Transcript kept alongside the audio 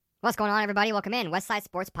What's going on, everybody? Welcome in. Westside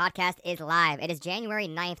Sports Podcast is live. It is January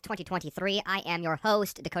 9th, 2023. I am your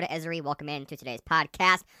host, Dakota Ezery. Welcome in to today's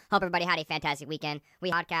podcast. Hope everybody had a fantastic weekend.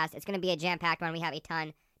 It's going to be a jam-packed one. We have a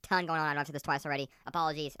ton going on. I've said this twice already.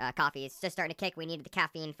 Apologies. Coffee is just starting to kick. We needed the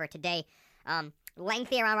caffeine for today.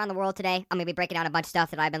 Lengthy around the world today. I'm going to be breaking down a bunch of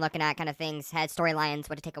stuff that I've been looking at, kind of things, head storylines,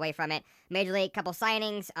 what to take away from it. Major League, couple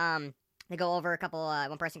signings. They go over a couple,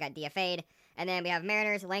 one person got DFA'd. And then we have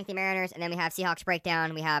lengthy Mariners, and then we have Seahawks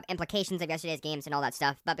breakdown. We have implications of yesterday's games and all that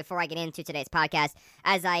stuff. But before I get into today's podcast,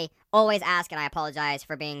 as I always ask, and I apologize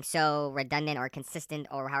for being so redundant or consistent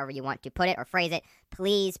or however you want to put it or phrase it,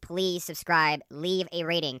 please subscribe, leave a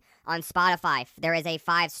rating on Spotify. There is a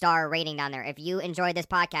 5-star rating down there. If you enjoyed this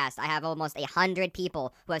podcast, I have almost 100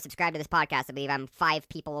 people who have subscribed to this podcast. I believe I'm 5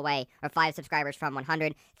 people away, or 5 subscribers from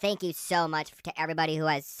 100. Thank you so much to everybody who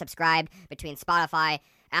has subscribed between Spotify,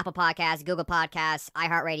 Apple Podcasts, Google Podcasts,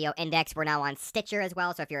 iHeartRadio, Index. We're now on Stitcher as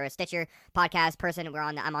well, so if you're a Stitcher podcast person,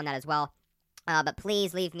 I'm on that as well. But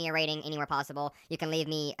please leave me a rating anywhere possible. You can leave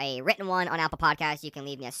me a written one on Apple Podcasts. You can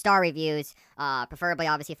leave me a star reviews, preferably,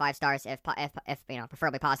 obviously, 5 stars if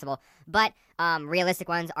preferably possible. But realistic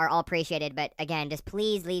ones are all appreciated. But again, just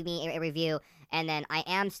please leave me a review. And then I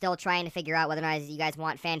am still trying to figure out whether or not you guys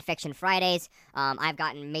want Fan Fiction Fridays. I've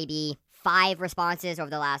gotten maybe 5 responses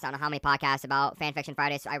over the last, I don't know how many podcasts about Fan Fiction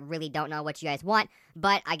Fridays, so I really don't know what you guys want,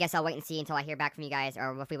 but I guess I'll wait and see until I hear back from you guys,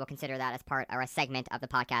 or if we will consider that as part or a segment of the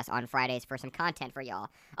podcast on Fridays for some content for y'all.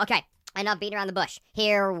 Okay, enough beating around the bush.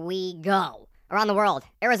 Here we go. Around the world,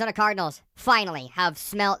 Arizona Cardinals finally have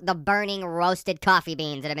smelt the burning roasted coffee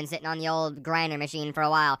beans that have been sitting on the old grinder machine for a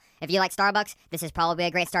while. If you like Starbucks, this is probably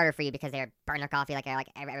a great starter for you because they burn their coffee like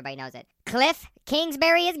everybody knows it. Kliff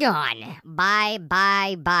Kingsbury is gone. Bye.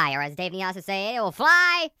 Or as Dave Neos would say, it will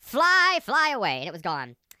fly away. And it was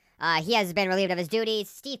gone. He has been relieved of his duties.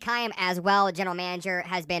 Steve Keim, as well, general manager,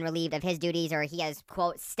 has been relieved of his duties, or he has,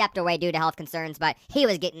 quote, stepped away due to health concerns, but he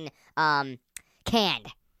was getting canned.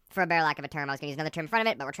 For a better lack of a term, I was going to use another term in front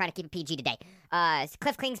of it, but we're trying to keep it PG today.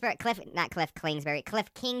 Kliff Kingsbury,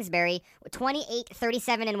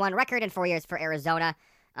 28-37-1 record in 4 years for Arizona.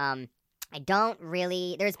 There's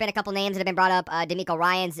been a couple names that have been brought up. D'Amico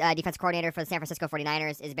Ryans, defense coordinator for the San Francisco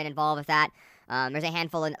 49ers, has been involved with that. There's a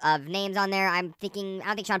handful of names on there. I don't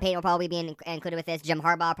think Sean Payton will probably be included with this. Jim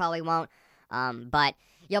Harbaugh probably won't. But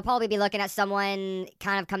you'll probably be looking at someone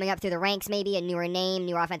kind of coming up through the ranks, maybe a newer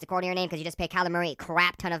offensive coordinator name, because you just pay Kyler Murray a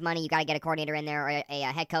crap ton of money. You got to get a coordinator in there, or a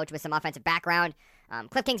head coach with some offensive background.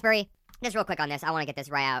 Kliff Kingsbury, just real quick on this. I want to get this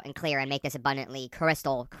right out and clear and make this abundantly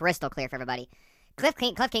crystal clear for everybody. Kliff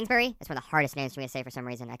Kingsbury, that's one of the hardest names for me to say for some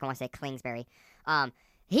reason. I can want to say Kingsbury.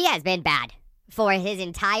 He has been bad for his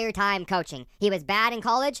entire time coaching. He was bad in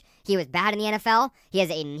college. He was bad in the NFL. He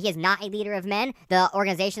is not a leader of men. The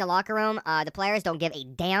organization, the locker room, the players don't give a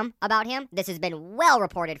damn about him. This has been well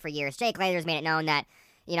reported for years. Jake Lathers made it known that,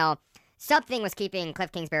 something was keeping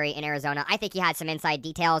Kliff Kingsbury in Arizona. I think he had some inside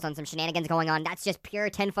details on some shenanigans going on. That's just pure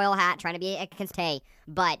tinfoil hat trying to be a constay.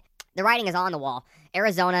 But the writing is on the wall.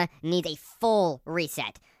 Arizona needs a full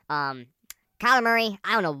reset. Kyler Murray,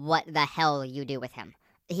 I don't know what the hell you do with him.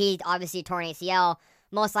 He obviously tore an ACL.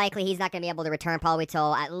 Most likely he's not going to be able to return probably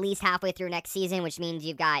till at least halfway through next season, which means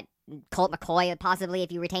you've got Colt McCoy possibly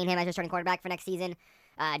if you retain him as your starting quarterback for next season.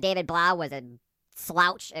 David Blau was a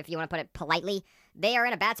slouch, if you want to put it politely. They are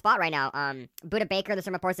in a bad spot right now. Buda Baker, there's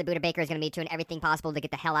some reports that Buda Baker is going to be doing everything possible to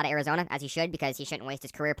get the hell out of Arizona, as he should, because he shouldn't waste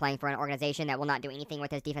his career playing for an organization that will not do anything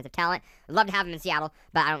with his defensive talent. I'd love to have him in Seattle,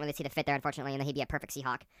 but I don't really see the fit there, unfortunately, and then he'd be a perfect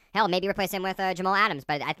Seahawk. Hell, maybe replace him with Jamal Adams,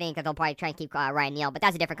 but I think that they'll probably try and keep Ryan Neal, but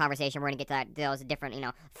that's a different conversation. We're going to get to those different,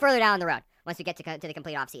 further down the road, once we get to the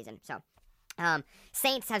complete offseason, so.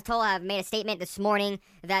 Saints have made a statement this morning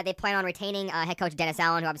that they plan on retaining head coach Dennis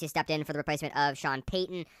Allen, who obviously stepped in for the replacement of Sean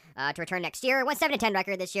Payton, to return next year. Went 7-10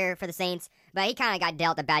 record this year for the Saints, but he kind of got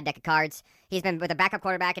dealt a bad deck of cards. He's been with a backup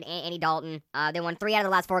quarterback in Andy Dalton. They won 3 out of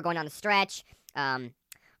the last 4 going down the stretch. Wide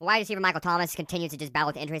receiver Michael Thomas continues to just battle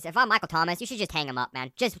with injuries. If I'm Michael Thomas, you should just hang him up,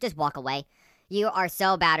 man. Just walk away. You are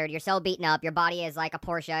so battered. You're so beaten up. Your body is like a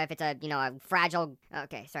Porsche if it's a fragile...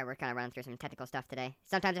 Okay, sorry, we're kind of running through some technical stuff today.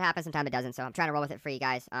 Sometimes it happens, sometimes it doesn't, so I'm trying to roll with it for you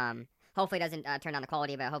guys. Hopefully it doesn't turn down the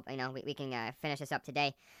quality, but I hope, we can finish this up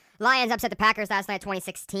today. Lions upset the Packers last night,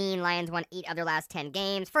 2016. Lions won 8 of their last 10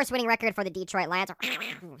 games. First winning record for the Detroit Lions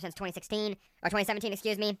since 2017,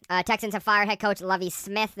 excuse me. Texans have fired head coach Lovie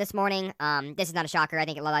Smith this morning. This is not a shocker. I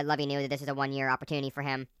think Lovie knew that this is a 1-year opportunity for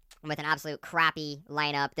him. with an absolute crappy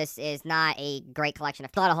lineup. This is not a great collection.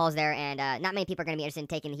 A lot of holes there, and not many people are going to be interested in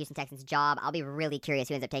taking the Houston Texans job. I'll be really curious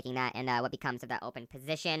who ends up taking that and what becomes of that open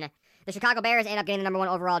position. The Chicago Bears end up getting the number 1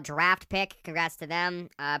 overall draft pick. Congrats to them.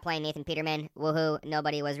 Playing Nathan Peterman. Woohoo.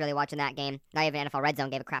 Nobody was really watching that game. Not even NFL Red Zone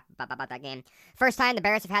gave a crap about that game. First time the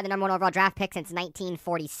Bears have had the number 1 overall draft pick since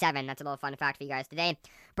 1947. That's a little fun fact for you guys today.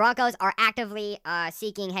 Broncos are actively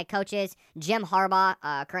seeking head coaches. Jim Harbaugh,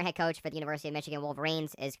 current head coach for the University of Michigan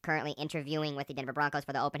Wolverines, is currently interviewing with the Denver Broncos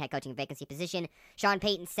for the open head coaching vacancy position. Sean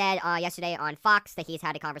Payton said yesterday on Fox that he's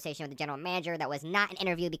had a conversation with the general manager that was not an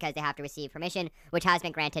interview because they have to receive permission, which has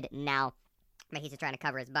been granted now. But he's just trying to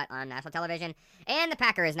cover his butt on national television. And the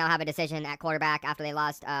Packers now have a decision at quarterback after they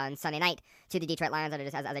lost on Sunday night to the Detroit Lions,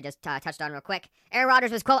 as I just touched on real quick. Aaron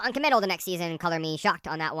Rodgers was, quote, uncommittal the next season. Color me shocked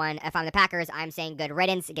on that one. If I'm the Packers, I'm saying good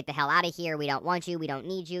riddance. Get the hell out of here. We don't want you. We don't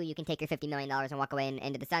need you. You can take your $50 million and walk away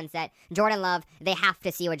into the sunset. Jordan Love, they have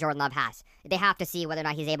to see what Jordan Love has. They have to see whether or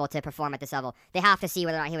not he's able to perform at this level. They have to see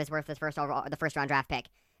whether or not he was worth the first round draft pick.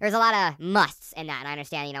 There's a lot of musts in that, and I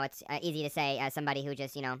understand, it's easy to say as somebody who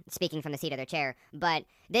just, speaking from the seat of their chair. But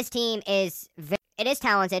this team is it is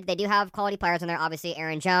talented. They do have quality players in there. Obviously,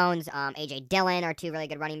 Aaron Jones, AJ Dillon are 2 really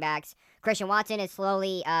good running backs. Christian Watson is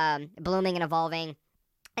slowly blooming and evolving.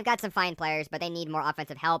 They've got some fine players, but they need more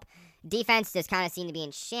offensive help. Defense just kind of seemed to be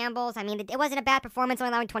in shambles. I mean, it wasn't a bad performance.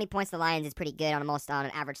 Only allowing 20 points to the Lions is pretty good on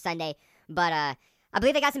an average Sunday. But I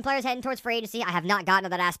believe they got some players heading towards free agency. I have not gotten to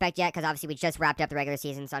that aspect yet because obviously we just wrapped up the regular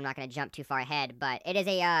season, so I'm not going to jump too far ahead. But it is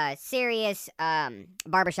a serious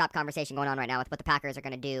barbershop conversation going on right now with what the Packers are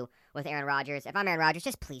going to do with Aaron Rodgers. If I'm Aaron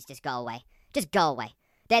Rodgers, please just go away. Just go away.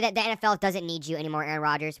 The NFL doesn't need you anymore, Aaron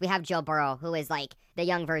Rodgers. We have Joe Burrow, who is like the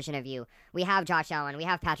young version of you. We have Josh Allen. We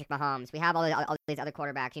have Patrick Mahomes. We have all these other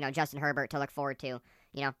quarterbacks, Justin Herbert to look forward to,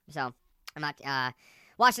 So I'm not...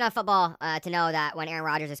 watching enough football to know that when Aaron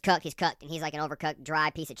Rodgers is cooked, he's cooked, and he's like an overcooked,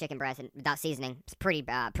 dry piece of chicken breast without seasoning. It's pretty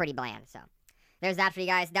bland. So there's that for you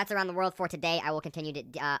guys. That's around the world for today. I will continue to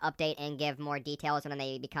update and give more details when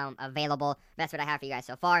they become available. That's what I have for you guys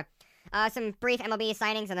so far. Some brief MLB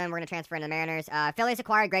signings, and then we're going to transfer into the Mariners. Phillies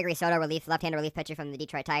acquired Gregory Soto, left-handed relief pitcher from the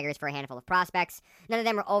Detroit Tigers, for a handful of prospects. None of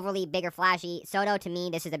them are overly big or flashy. Soto, to me,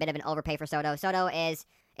 this is a bit of an overpay for Soto. Soto is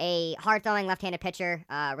a hard-throwing left-handed pitcher,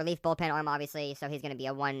 relief bullpen arm, obviously, so he's going to be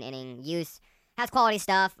a one-inning use. Has quality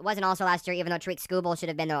stuff. Wasn't also last year, even though Tariq Skubal should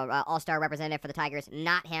have been the all-star representative for the Tigers.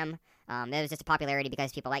 Not him. It was just a popularity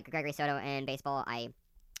because people like Gregory Soto in baseball. I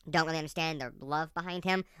don't really understand the love behind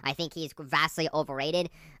him. I think he's vastly overrated.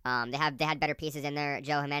 They had better pieces in there.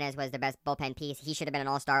 Joe Jimenez was the best bullpen piece. He should have been an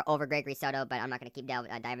all-star over Gregory Soto, but I'm not going to keep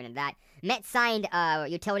diving into that. Mets signed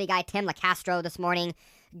utility guy Tim LaCastro this morning.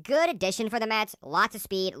 Good addition for the Mets. Lots of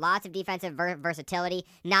speed, lots of defensive versatility.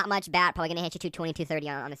 Not much bat. Probably going to hit you 220, 230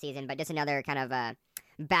 on the season, but just another kind of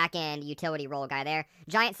back-end utility role guy there.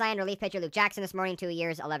 Giants signed relief pitcher Luke Jackson this morning, 2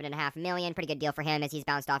 years, $11.5 million. Pretty good deal for him as he's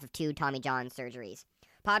bounced off of 2 Tommy John surgeries.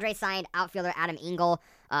 Padres signed outfielder Adam Engel,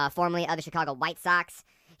 formerly of the Chicago White Sox.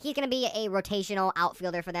 He's going to be a rotational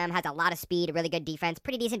outfielder for them. Has a lot of speed, really good defense,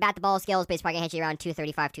 pretty decent bat-to-ball skills, but he's probably going to hit you around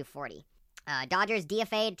 235, 240. Dodgers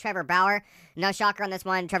DFA'd Trevor Bauer. No shocker on this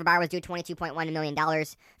one. Trevor Bauer was due $22.1 million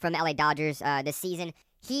from the LA Dodgers this season.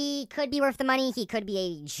 He could be worth the money. He could be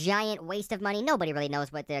a giant waste of money. Nobody really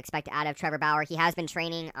knows what to expect out of Trevor Bauer. He has been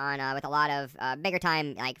training on with a lot of bigger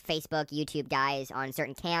time like Facebook, YouTube guys on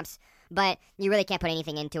certain camps. But you really can't put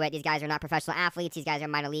anything into it. These guys are not professional athletes. These guys are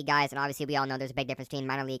minor league guys, and obviously we all know there's a big difference between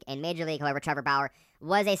minor league and major league. However, Trevor Bauer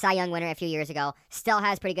was a Cy Young winner a few years ago. Still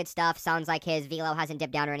has pretty good stuff. Sounds like his velo hasn't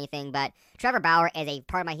dipped down or anything. But Trevor Bauer is a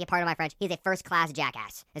part of my French. He's a first-class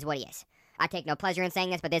jackass, is what he is. I take no pleasure in saying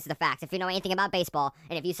this, but this is the facts. If you know anything about baseball,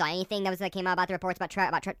 and if you saw anything that came out about the reports about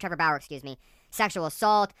Trevor Bauer, sexual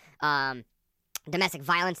assault, domestic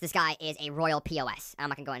violence, this guy is a royal POS. I'm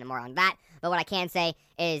not going to go into more on that, but what I can say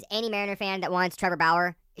is any Mariner fan that wants Trevor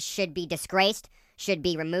Bauer should be disgraced, should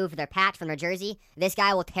be removed their patch from their jersey. This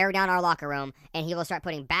guy will tear down our locker room, and he will start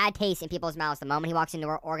putting bad taste in people's mouths the moment he walks into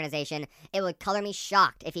our organization. It would color me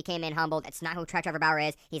shocked if he came in humbled. It's not who Trevor Bauer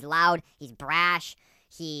is. He's loud, he's brash,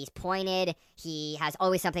 he's pointed, he has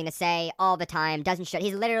always something to say all the time, doesn't shut.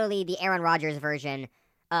 He's literally the Aaron Rodgers version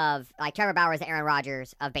of, like, Trevor Bauer is the Aaron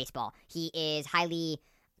Rodgers of baseball. He is highly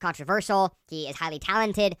controversial, he is highly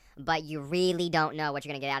talented, but you really don't know what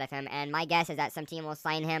you're going to get out of him, and my guess is that some team will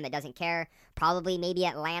sign him that doesn't care, probably maybe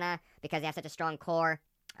Atlanta, because they have such a strong core.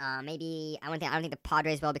 Maybe, I don't think the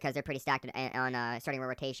Padres will, because they're pretty stacked on starting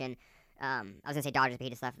rotation. I was gonna say Dodgers, but he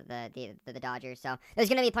just left the Dodgers. So there's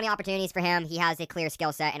gonna be plenty of opportunities for him. He has a clear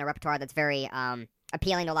skill set and a repertoire that's very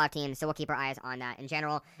appealing to a lot of teams. So we'll keep our eyes on that in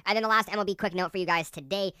general. And then the last MLB quick note for you guys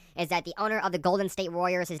today is that the owner of the Golden State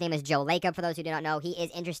Warriors, his name is Joe Lacob. For those who do not know, he is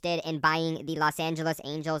interested in buying the Los Angeles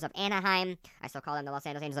Angels of Anaheim. I still call them the Los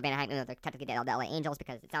Angeles Angels of Anaheim, even though they're technically the LA Angels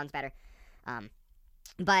because it sounds better.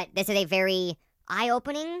 But this is a very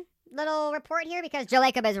eye-opening little report here because Joe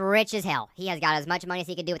Lacob is rich as hell. He has got as much money as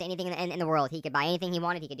he could do with anything in the world. He could buy anything he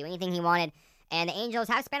wanted. He could do anything he wanted. And the Angels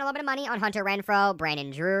have spent a little bit of money on Hunter Renfroe,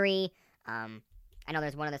 Brandon Drury. I know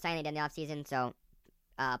there's one other signing they did in the offseason, so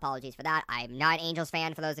apologies for that. I'm not an Angels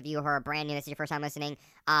fan. For those of you who are brand new, this is your first time listening.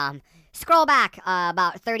 Scroll back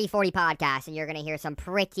about 30, 40 podcasts, and you're going to hear some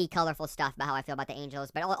pretty colorful stuff about how I feel about the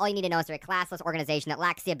Angels. But all you need to know is they're a classless organization that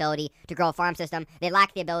lacks the ability to grow a farm system. They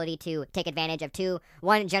lack the ability to take advantage of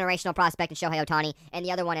one generational prospect in Shohei Ohtani, and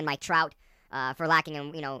the other one in Mike Trout, for lacking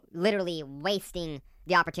and, literally wasting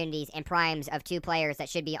the opportunities and primes of two players that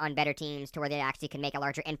should be on better teams to where they actually can make a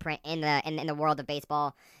larger imprint in the world of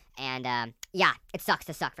baseball. And yeah, it sucks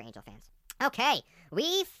to suck for Angel fans. Okay,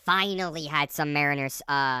 we finally had some Mariners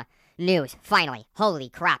news. Finally. Holy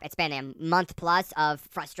crap. It's been a month plus of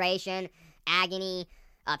frustration, agony,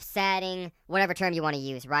 upsetting, whatever term you want to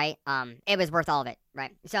use, right? It was worth all of it,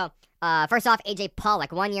 right? So, first off, AJ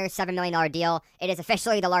Polluck, 1 year, $7 million deal. It is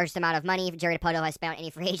officially the largest amount of money Jerry Dipoto has spent on any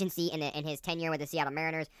free agency in his tenure with the Seattle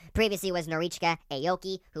Mariners. Previously was Norichika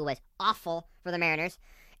Aoki, who was awful for the Mariners.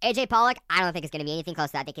 AJ Polluck, I don't think it's going to be anything close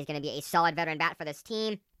to that. I think he's going to be a solid veteran bat for this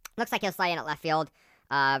team. Looks like he'll slide in at left field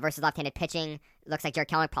versus left-handed pitching. Looks like Jared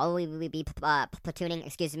Kelenic probably will be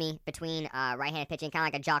platooning, between right-handed pitching, kind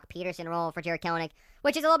of like a Jock Peterson role for Jared Kelenic,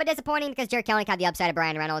 which is a little bit disappointing because Jared Kelenic had the upside of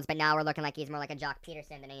Brian Reynolds, but now we're looking like he's more like a Jock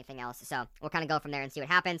Peterson than anything else. So we'll kind of go from there and see what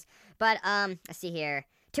happens. But let's see here.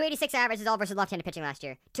 286 average is all versus left-handed pitching last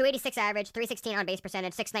year. 286 average, 316 on base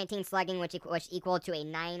percentage, 619 slugging, which equal to a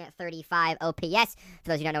 935 OPS.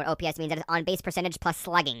 For those who don't know what OPS means, that is on base percentage plus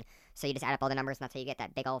slugging. So you just add up all the numbers, and that's how you get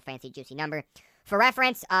that big old fancy juicy number. For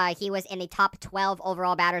reference, he was in the top 12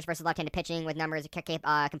 overall batters versus left-handed pitching with numbers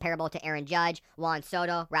comparable to Aaron Judge, Juan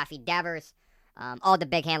Soto, Rafi Devers. All the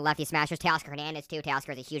big-hand lefty smashers. Teoscar Hernandez, too.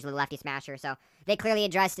 Teoscar is a hugely lefty smasher. So they clearly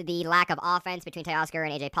addressed the lack of offense between Teoscar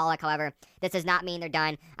and AJ Polluck. However, this does not mean they're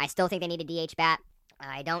done. I still think they need a DH bat.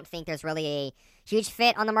 I don't think there's really a huge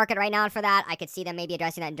fit on the market right now for that. I could see them maybe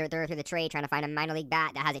addressing that through the trade, trying to find a minor league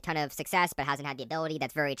bat that has a ton of success but hasn't had the ability.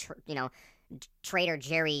 That's very, Trader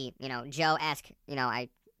Jerry, Joe-esque. I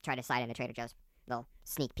tried to slide into Trader Joe's little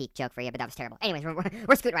sneak peek joke for you, but that was terrible. Anyways,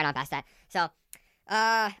 we're scooting right on past that. So,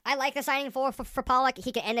 I like the signing for Polluck.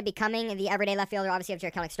 He could end up becoming the everyday left fielder, obviously, if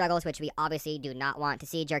Jared Kelenic struggles, which we obviously do not want to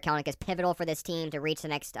see. Jared Kelenic is pivotal for this team to reach the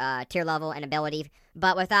next tier level and ability.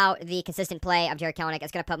 But without the consistent play of Jared Kelenic,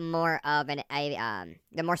 it's going to put more of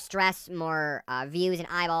the more stress, more views and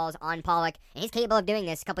eyeballs on Polluck. And he's capable of doing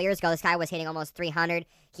this. A couple years ago, this guy was hitting almost 300.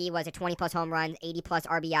 He was a 20-plus home runs, 80-plus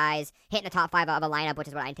RBIs, hitting the top 5 of a lineup, which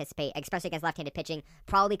is what I anticipate, especially against left-handed pitching.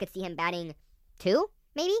 Probably could see him batting 2,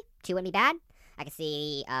 maybe? 2 wouldn't be bad. I could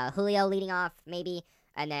see Julio leading off, maybe,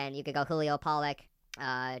 and then you could go Julio, Polluck,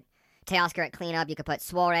 Teoscar at cleanup. You could put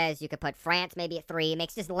Suarez. You could put France maybe at 3.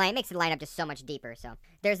 Makes the lineup just so much deeper. So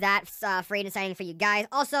there's that free agent signing for you guys.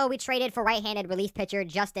 Also, we traded for right-handed relief pitcher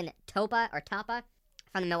Justin Topa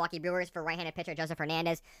from the Milwaukee Brewers for right-handed pitcher Joseph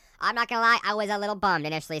Hernandez. I'm not gonna lie, I was a little bummed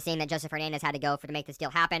initially seeing that Joseph Hernandez had to go to make this deal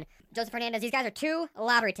happen. Joseph Hernandez, these guys are 2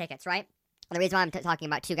 lottery tickets, right? The reason why I'm talking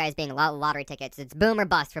about 2 guys being lottery tickets, it's boom or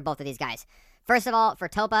bust for both of these guys. First of all, for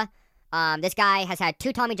Topa, this guy has had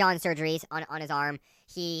 2 Tommy John surgeries on his arm.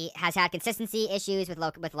 He has had consistency issues with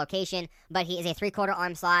location, but he is a 3/4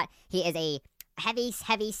 arm slot. He is a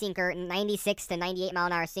heavy sinker, 96 to 98 mile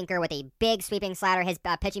an hour sinker with a big sweeping slider. His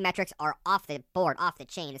pitching metrics are off the board, off the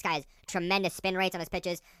chain. This guy has tremendous spin rates on his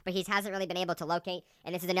pitches, but he hasn't really been able to locate.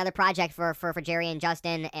 And this is another project for Jerry and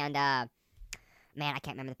Justin and man, I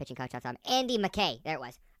can't remember the pitching coach off the top. Andy McKay, there it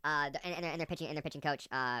was. And their pitching coach,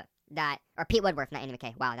 or Pete Woodworth, not Andy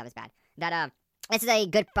McKay. Wow, that was bad. This is a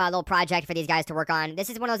good little project for these guys to work on. This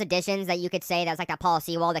is one of those additions that you could say that's like that Paul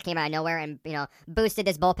Sewell that came out of nowhere and, boosted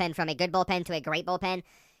this bullpen from a good bullpen to a great bullpen.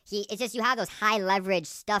 It's just you have those high leverage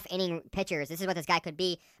stuff inning pitchers. This is what this guy could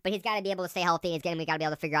be, but he's got to be able to stay healthy. We got to be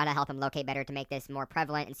able to figure out how to help him locate better to make this more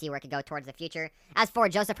prevalent and see where it could go towards the future. As for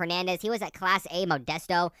Joseph Hernandez, he was at Class A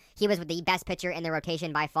Modesto. He was the best pitcher in the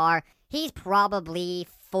rotation by far. He's probably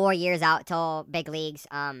 4 years out till big leagues.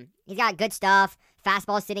 He's got good stuff.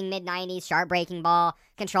 Fastball sitting mid-90s, sharp breaking ball.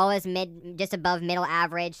 Control is just above middle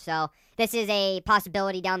average. So this is a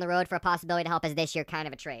possibility down the road for a possibility to help us this year, kind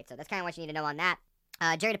of a trade. So that's kind of what you need to know on that.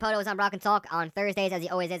 Jerry Dipoto was on Brock and Salk on Thursdays, as he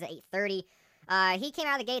always is, at 8:30. He came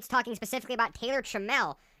out of the gates talking specifically about Taylor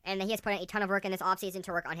Trammell, and that he has put in a ton of work in this offseason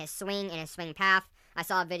to work on his swing and his swing path. I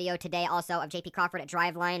saw a video today also of JP Crawford at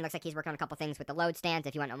Driveline. Looks like he's working on a couple things with the load stands.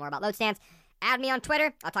 If you want to know more about load stands, add me on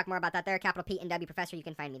Twitter. I'll talk more about that there. Capital P and W Professor. You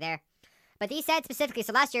can find me there. But he said specifically,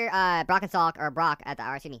 so last year, Salk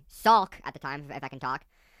at the time, if I can talk,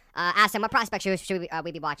 asked him what prospects should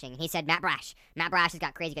we be watching. He said Matt Brash. Matt Brash has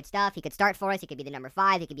got crazy good stuff. He could start for us. He could be the number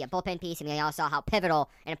 5. He could be a bullpen piece. And we all saw how pivotal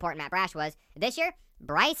and important Matt Brash was. This year,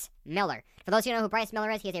 Bryce Miller. For those who know who Bryce Miller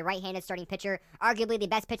is, he is a right-handed starting pitcher, arguably the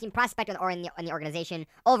best pitching prospect in the organization,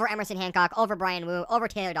 over Emerson Hancock, over Brian Wu, over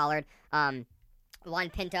Taylor Dollard. Juan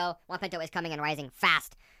Pinto is coming and rising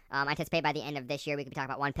fast. I anticipate by the end of this year we could be talking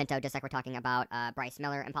about Juan Pinto, just like we're talking about Bryce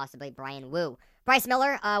Miller and possibly Brian Wu. Bryce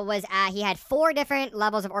Miller he had 4 different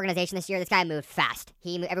levels of organization this year. This guy moved fast.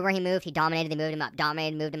 Everywhere he moved, he dominated. They moved him up.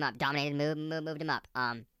 Dominated, moved him up. Dominated, moved him up.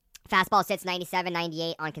 Fastball sits 97,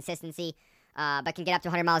 98 on consistency, but can get up to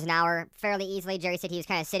 100 miles an hour fairly easily. Jerry said he was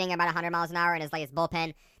kind of sitting about 100 miles an hour in his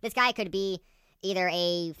bullpen. This guy could be either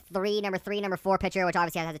a number 3, number 4 pitcher, which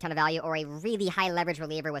obviously has a ton of value, or a really high leverage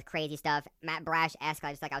reliever with crazy stuff. Matt Brash-esque,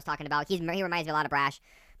 just like I was talking about. He reminds me a lot of Brash.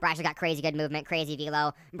 Brash has got crazy good movement, crazy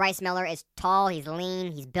velo. Bryce Miller is tall, he's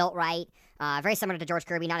lean, he's built right. Very similar to George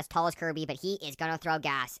Kirby, not as tall as Kirby, but he is going to throw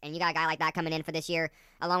gas. And you got a guy like that coming in for this year,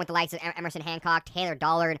 along with the likes of Emerson Hancock, Taylor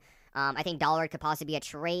Dollard. I think Dollard could possibly be a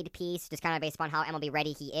trade piece, just kind of based upon how MLB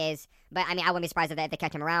ready he is. But, I mean, I wouldn't be surprised if they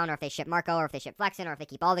catch him around, or if they ship Marco, or if they ship Flexen, or if they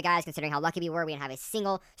keep all the guys, considering how lucky we were. We didn't have a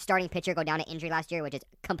single starting pitcher go down to injury last year, which is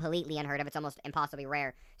completely unheard of. It's almost impossibly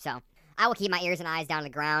rare. So, I will keep my ears and eyes down to the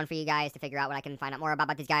ground for you guys to figure out what I can find out more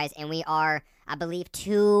about these guys. And we are, I believe,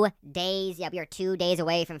 2 days. Yeah, we are 2 days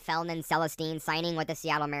away from Feldman Celestine signing with the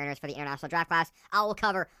Seattle Mariners for the international draft class. I will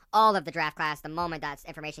cover all of the draft class the moment that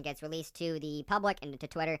information gets released to the public and to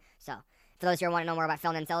Twitter. So, for those who want to know more about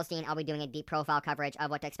Feldman Celestine, I'll be doing a deep profile coverage of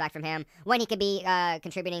what to expect from him, when he could be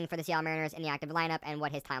contributing for the Seattle Mariners in the active lineup, and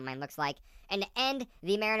what his timeline looks like. And to end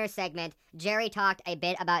the Mariners segment, Jerry talked a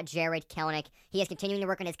bit about Jarred Kelenic. He is continuing to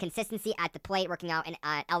work on his consistency at the plate, working out in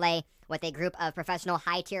LA with a group of professional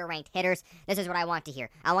high-tier ranked hitters. This is what I want to hear.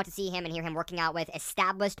 I want to see him and hear him working out with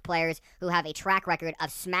established players who have a track record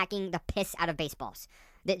of smacking the piss out of baseballs.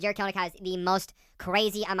 Jarred Kelenic has the most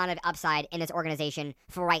crazy amount of upside in this organization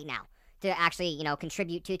for right now, to actually,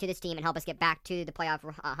 contribute to this team and help us get back to the playoff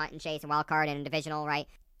hunt and chase and wild card and divisional, right?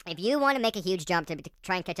 If you want to make a huge jump to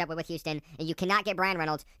try and catch up with Houston, and you cannot get Brian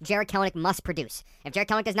Reynolds, Jarred Kelenic must produce. If Jarred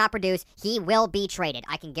Kelenic does not produce, he will be traded.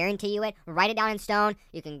 I can guarantee you it. Write it down in stone.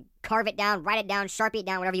 You can carve it down, write it down, Sharpie it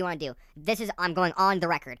down, whatever you want to do. I'm going on the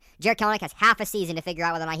record. Jarred Kelenic has half a season to figure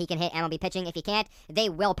out whether or not he can hit MLB pitching. If he can't, they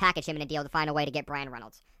will package him in a deal to find a way to get Brian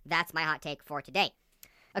Reynolds. That's my hot take for today.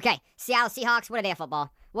 Okay, Seattle Seahawks, what a day of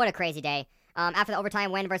football. What a crazy day. After the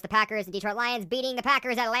overtime win versus the Packers, the Detroit Lions beating the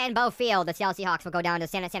Packers at Lambeau Field, the Seattle Seahawks will go down to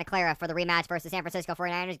Santa Clara for the rematch versus the San Francisco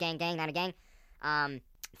 49ers. Gang, not a gang.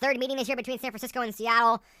 Third meeting this year between San Francisco and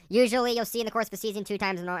Seattle. Usually you'll see in the course of a season, 2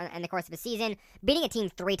 times in the course of a season. Beating a team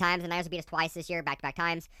 3 times, the Niners will beat us twice this year, back-to-back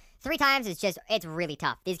times. 3 times, it's really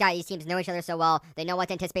tough. These teams know each other so well. They know what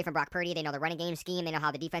to anticipate from Brock Purdy. They know the running game scheme. They know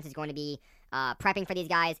how the defense is going to be prepping for these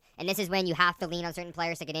guys. And this is when you have to lean on certain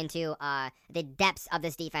players to get into the depths of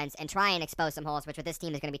this defense and try and expose some holes, which with this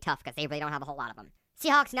team is going to be tough because they really don't have a whole lot of them.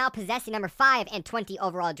 Seahawks now possess the number 5 and 20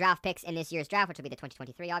 overall draft picks in this year's draft, which will be the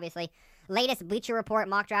 2023, obviously. Latest Bleacher Report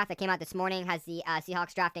mock draft that came out this morning has the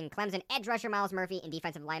Seahawks drafting Clemson edge rusher Myles Murphy and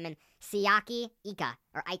defensive lineman Siaki Ika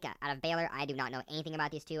out of Baylor. I do not know anything about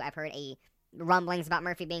these two. I've heard rumblings about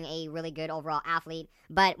Murphy being a really good overall athlete,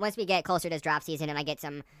 but once we get closer to this draft season and I get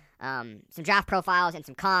some draft profiles and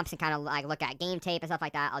some comps and kind of like look at game tape and stuff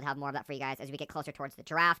like that, I'll have more of that for you guys as we get closer towards the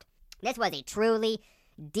draft. This was a truly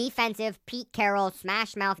defensive Pete Carroll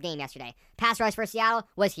smash mouth game yesterday. Pass rush for Seattle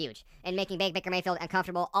was huge and making Baker Mayfield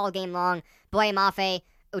uncomfortable all game long. Boye Mafe,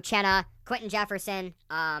 Uchenna, Quentin Jefferson,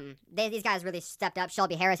 these guys really stepped up.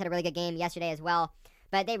 Shelby Harris had a really good game yesterday as well.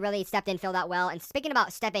 But they really stepped in, filled out well. And speaking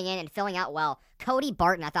about stepping in and filling out well, Cody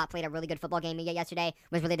Barton, I thought, played a really good football game yesterday,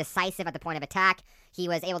 was really decisive at the point of attack. He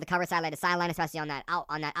was able to cover sideline to sideline, especially on that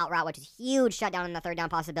out route, which is huge shutdown in the third down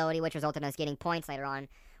possibility, which resulted in us getting points later on,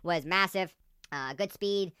 was massive. Good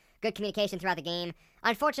speed, good communication throughout the game.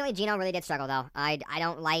 Unfortunately, Geno really did struggle, though. I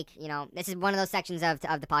don't like, this is one of those sections of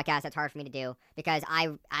the podcast that's hard for me to do because I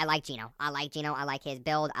like Geno. I like his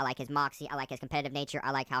build. I like his moxie. I like his competitive nature.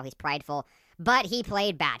 I like how he's prideful. But he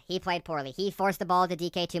played bad. He played poorly. He forced the ball to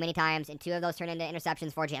DK too many times, and 2 of those turned into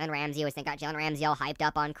interceptions for Jalen Ramsey. I always think got Jalen Ramsey all hyped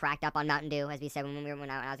up on, cracked up on Mountain Dew, as we said when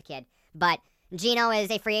I was a kid. But Gino is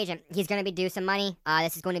a free agent. He's going to be due some money.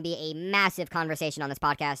 This is going to be a massive conversation on this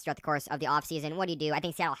podcast throughout the course of the offseason. What do you do? I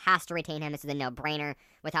think Seattle has to retain him. This is a no-brainer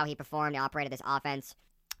with how he performed and operated this offense.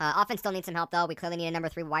 Offense still needs some help, though. We clearly need a number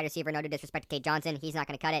 3 wide receiver. No disrespect to Kate Johnson. He's not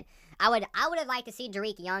going to cut it. I would have liked to see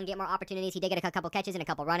Derek Young get more opportunities. He did get a couple catches and a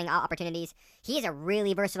couple running opportunities. He's a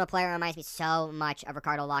really versatile player. Reminds me so much of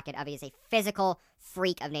Ricardo Lockett. He's a physical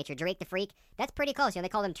freak of nature. Derek the Freak, that's pretty close. They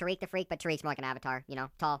called him Tariq the Freak, but Tariq's more like an avatar.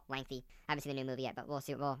 Tall, lengthy. Haven't seen the new movie yet, but we'll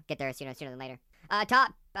see. We'll get there sooner than later.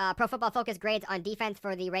 Top Pro Football Focus grades on defense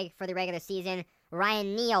for the regular season.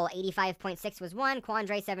 Ryan Neal, 85.6 was 1.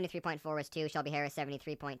 Quandre, 73.4 was 2. Shelby Harris,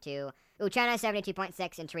 73.2. Uchenna,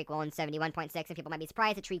 72.6. And Tariq Woolen, 71.6. And people might be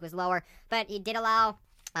surprised that Tariq was lower. But he did allow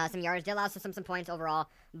some yards, did allow some points overall.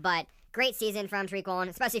 But great season from Tariq Woolen,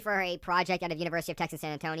 especially for a project out of University of Texas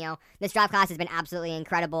San Antonio. This draft class has been absolutely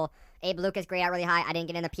incredible. Abe Lucas graded out really high. I didn't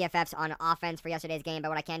get in the PFFs on offense for yesterday's game, but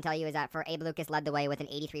what I can tell you is that for Abe Lucas led the way with an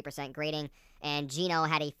 83% grading, and Gino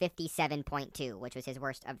had a 57.2, which was his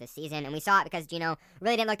worst of the season. And we saw it because Gino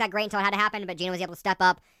really didn't look that great until it had to happen, but Gino was able to step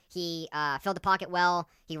up. He filled the pocket well.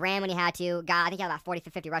 He ran when he had to. I think he had about 40 to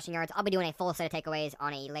 50 rushing yards. I'll be doing a full set of takeaways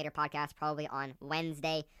on a later podcast, probably on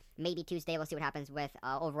Wednesday, maybe Tuesday. We'll see what happens with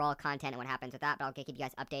overall content and what happens with that, but I'll keep you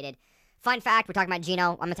guys updated. Fun fact, we're talking about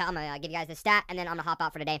Gino. I'm going to give you guys the stat, and then I'm going to hop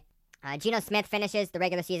out for today. Geno Smith finishes the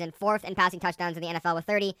regular season 4th in passing touchdowns in the NFL with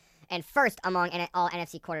 30, and 1st among all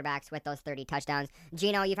NFC quarterbacks with those 30 touchdowns.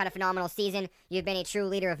 Geno, you've had a phenomenal season. You've been a true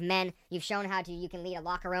leader of men. You've shown how you can lead a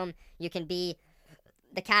locker room. You can be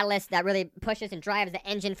the catalyst that really pushes and drives the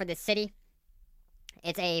engine for this city.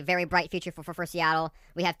 It's a very bright future for Seattle.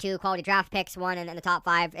 We have 2 quality draft picks, one in the top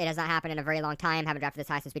 5. It has not happened in a very long time. Haven't drafted this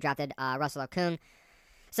high since we drafted Russell Okung.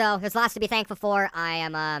 So there's lots to be thankful for. I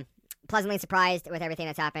am pleasantly surprised with everything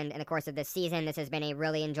that's happened in the course of this season. This has been a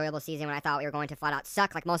really enjoyable season when I thought we were going to flat out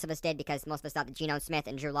suck like most of us did, because most of us thought that Geno Smith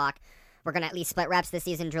and Drew Lock were going to at least split reps this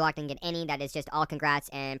season. Drew Lock didn't get any. That is just all congrats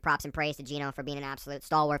and props and praise to Geno for being an absolute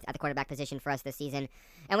stalwart at the quarterback position for us this season.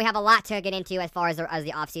 And we have a lot to get into as far as the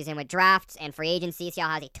offseason with drafts and free agency.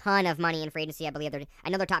 Seattle has a ton of money in free agency. I believe I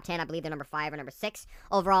know they're top 10. I believe they're number 5 or number 6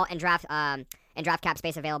 overall in draft cap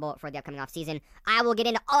space available for the upcoming offseason. I will get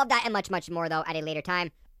into all of that and much, much more, though, at a later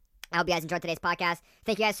time. I hope you guys enjoyed today's podcast.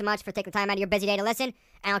 Thank you guys so much for taking the time out of your busy day to listen,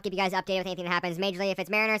 and I'll keep you guys updated with anything that happens majorly. If it's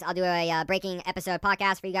Mariners, I'll do a breaking episode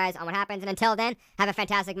podcast for you guys on what happens. And until then, have a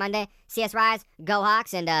fantastic Monday. See us rise, go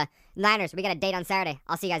Hawks, and Niners, we got a date on Saturday.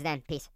 I'll see you guys then. Peace.